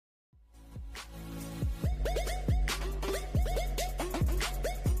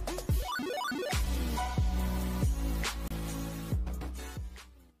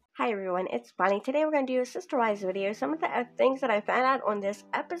Hi everyone, it's Bonnie. Today we're going to do a Sister Wives video. Some of the things that I found out on this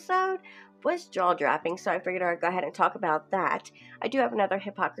episode was jaw-dropping, so I figured I'd go ahead and talk about that. I do have another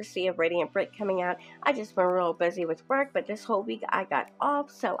Hypocrisy of Radiant Brick coming out. I just been real busy with work, but this whole week I got off,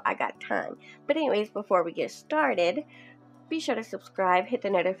 so I got time. But anyways, before we get started, be sure to subscribe, hit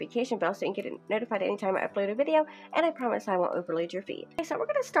the notification bell so you can get notified anytime I upload a video, and I promise I won't overload your feed. Okay, so we're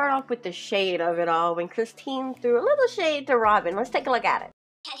going to start off with the shade of it all when Christine threw a little shade to Robyn. Let's take a look at it.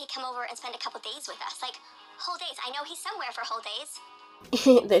 Can't he come over and spend a couple days with us? Like, whole days. I know he's somewhere for whole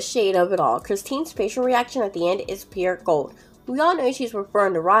days. The shade of it all. Christine's facial reaction at the end is pure gold. We all know she's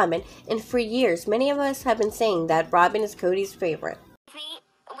referring to Robyn, and for years, many of us have been saying that Robyn is Kody's favorite. Me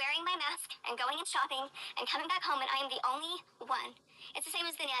wearing my mask and going and shopping and coming back home, and I am the only one. It's the same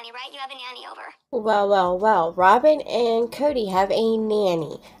as the nanny, right? You have a nanny over. Well. Robyn and Kody have a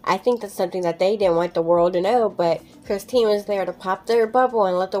nanny. I think that's something that they didn't want the world to know, but Christine was there to pop their bubble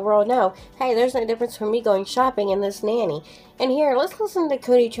and let the world know, hey, there's no difference from me going shopping and this nanny. And here, let's listen to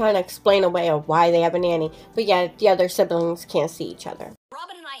Kody trying to explain away of why they have a nanny, but yet the other siblings can't see each other.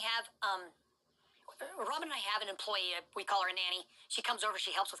 Robyn and I have an employee, we call her a nanny. She comes over,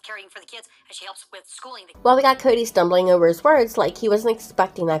 she helps with caring for the kids, and she helps with schooling. Well, we got Kody stumbling over his words like he wasn't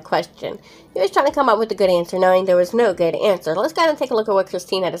expecting that question. He was trying to come up with a good answer, knowing there was no good answer. Let's go ahead and take a look at what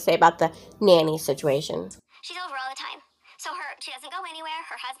Christine had to say about the nanny situation. She's over all the time. So she doesn't go anywhere.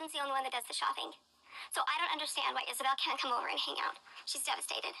 Her husband's the only one that does the shopping. So I don't understand why Isabel can't come over and hang out. She's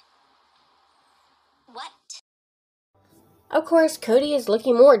devastated. What? Of course, Kody is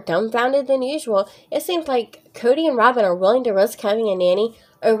looking more dumbfounded than usual. It seems like Kody and Robyn are willing to risk having a nanny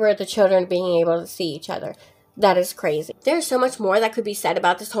over the children being able to see each other. That is crazy. There's so much more that could be said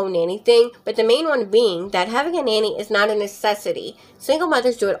about this whole nanny thing, but the main one being that having a nanny is not a necessity. Single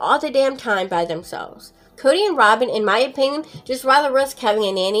mothers do it all the damn time by themselves. Kody and Robyn, in my opinion, just rather risk having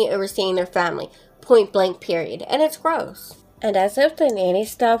a nanny overseeing their family. Point blank period. And it's gross. And as if the nanny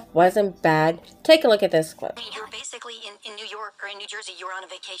stuff wasn't bad, take a look at this clip. You're basically in New York or in New Jersey, you were on a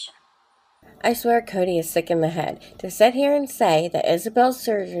vacation. I swear Kody is sick in the head. To sit here and say that Isabel's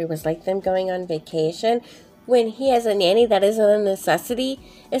surgery was like them going on vacation when he has a nanny that isn't a necessity,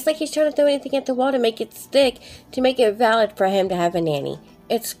 it's like he's trying to throw anything at the wall to make it stick, to make it valid for him to have a nanny.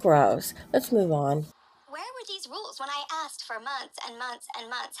 It's gross. Let's move on. Where were these rules when I asked for months and months and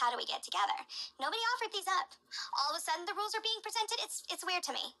months, how do we get together? Nobody offered these up. All of a sudden the rules are being presented. It's weird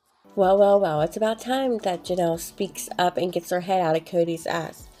to me. Well. It's about time that Janelle speaks up and gets her head out of Kody's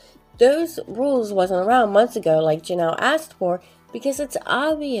ass. Those rules wasn't around months ago like Janelle asked for because it's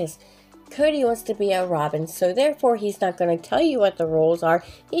obvious. Kody wants to be a Robyn, so therefore he's not going to tell you what the rules are.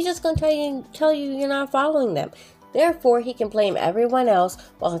 He's just going to tell you you're not following them. Therefore, he can blame everyone else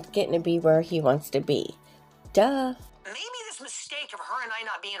while getting to be where he wants to be. Duh. Maybe this mistake of her and I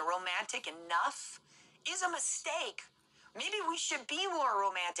not being romantic enough is a mistake. Maybe we should be more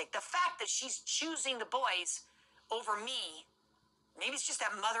romantic. The fact that she's choosing the boys over me, maybe it's just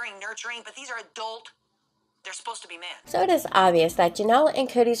that mothering, nurturing, but these are adult. They're supposed to be men. So it is obvious that Janelle and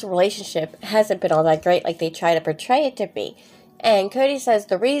Kody's relationship hasn't been all that great like they try to portray it to be. And Kody says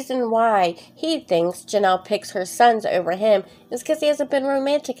the reason why he thinks Janelle picks her sons over him is because he hasn't been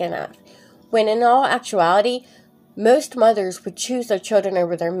romantic enough. When in all actuality, most mothers would choose their children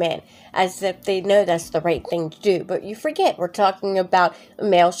over their men, as if they know that's the right thing to do. But you forget, we're talking about a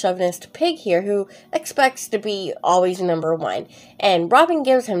male chauvinist pig here who expects to be always number one. And Robyn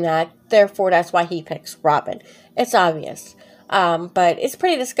gives him that, therefore that's why he picks Robyn. It's obvious. But it's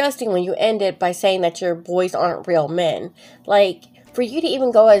pretty disgusting when you end it by saying that your boys aren't real men. Like, for you to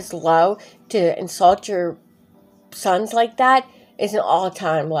even go as low to insult your sons like that is an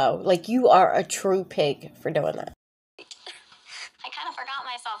all-time low. Like, you are a true pig for doing that. I kind of forgot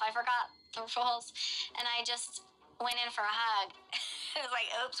myself. I forgot the rules, and I just went in for a hug. It was like,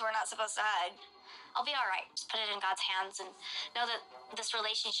 oops, we're not supposed to hug. I'll be all right. Just put it in God's hands and know that this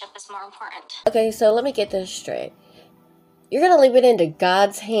relationship is more important. Okay, so let me get this straight. You're going to leave it into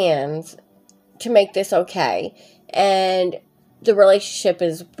God's hands to make this okay, and the relationship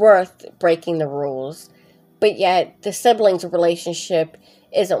is worth breaking the rules, but yet the siblings' relationship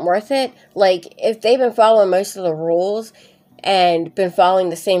isn't worth it. Like, if they've been following most of the rules and been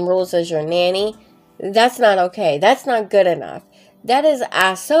following the same rules as your nanny, that's not okay. That's not good enough. That is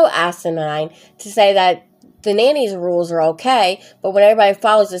so asinine to say that the nanny's rules are okay, but when everybody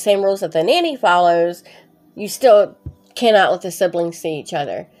follows the same rules that the nanny follows, you still cannot let the siblings see each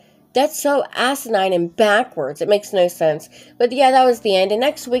other. That's so asinine and backwards. It makes no sense. But yeah, that was the end. And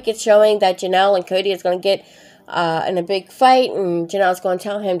next week it's showing that Janelle and Kody is going to get in a big fight, and Janelle's going to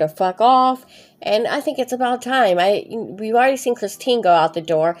tell him to fuck off. And I think it's about time. We've already seen Christine go out the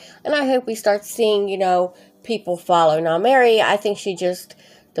door, and I hope we start seeing, people follow. Now, Mary, I think she just,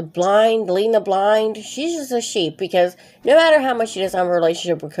 leading the blind, she's just a sheep, because no matter how much she does have a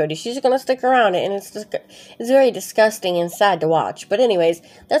relationship with Kody, she's going to stick around it, and it's very disgusting and sad to watch. But anyways,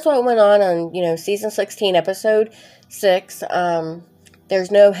 that's what went on, season 16, episode 6.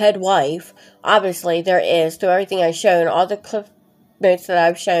 There's no head wife. Obviously, there is. Through everything I've shown, all the clip notes that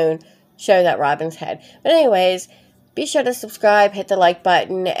I've shown show that Robyn's head. But anyways, be sure to subscribe, hit the like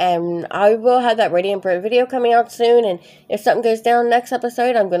button, and I will have that Radiant Bro video coming out soon. And if something goes down next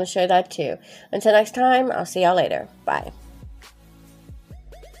episode, I'm going to show that too. Until next time, I'll see y'all later. Bye.